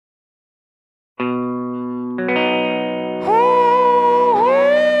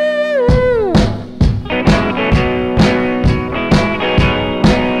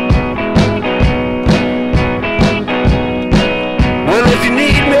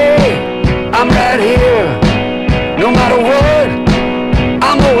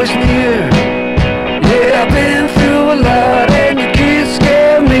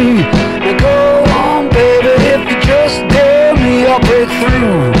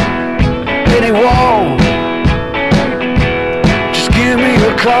any wall. Just give me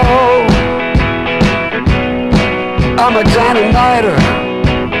a call. I'm a dynamiter,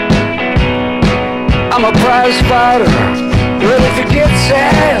 I'm a prize fighter. Well, if you get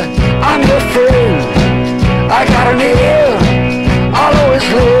sad, I'm your friend. I got an ear, I'll always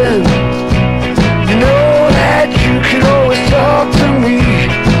lend. You know that you can always talk to me.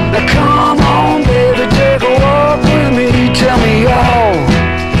 Now come on, baby, take a walk with me. Tell me all,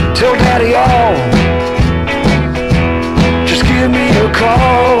 tell daddy all. Just give me a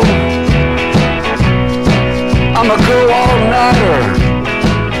call. I'm a go all-nighter.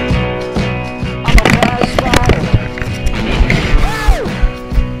 I'm a prize fighter.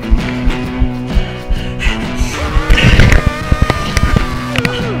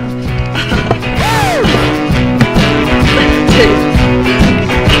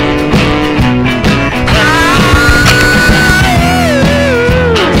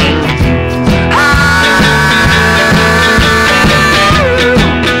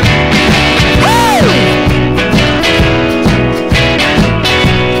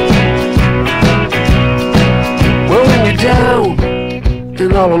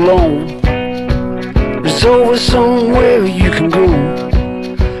 All alone, there's always somewhere you can go.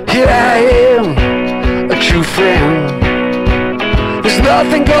 Here I am, a true friend. There's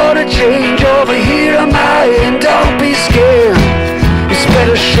nothing gonna change over here on my end. Don't be scared, it's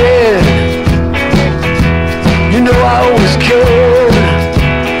better shared. You know I always cared.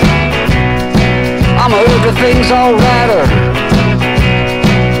 I'm a everything's alrighter.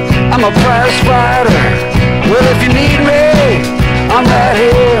 I'm a prize fighter. Well, if you need me, I'm right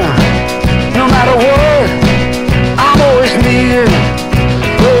here, no matter what, I'm always near.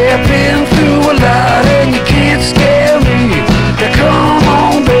 Well, I've been through a lot and you can't scare me. Now come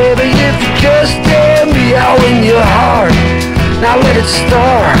on, baby, if you just dare me, I'll win your heart. Now let it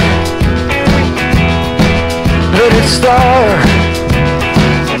start, let it start.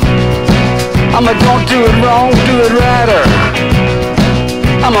 I'm a don't do it wrong, do it righter.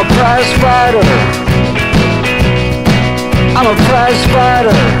 I'm a prize fighter. I'm a prize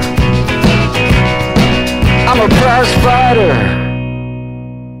fighter. I'm a prize fighter.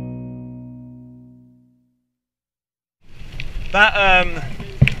 That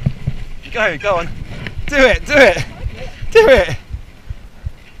go on. Do it. Do it.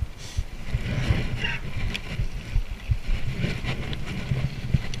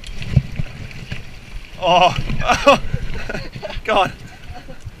 Oh. Go on.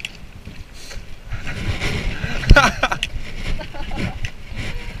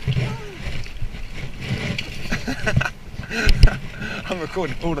 I'm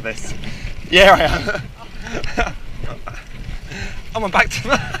recording all of this. Yeah, I am. I'm back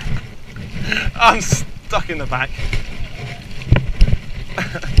to I'm stuck in the back.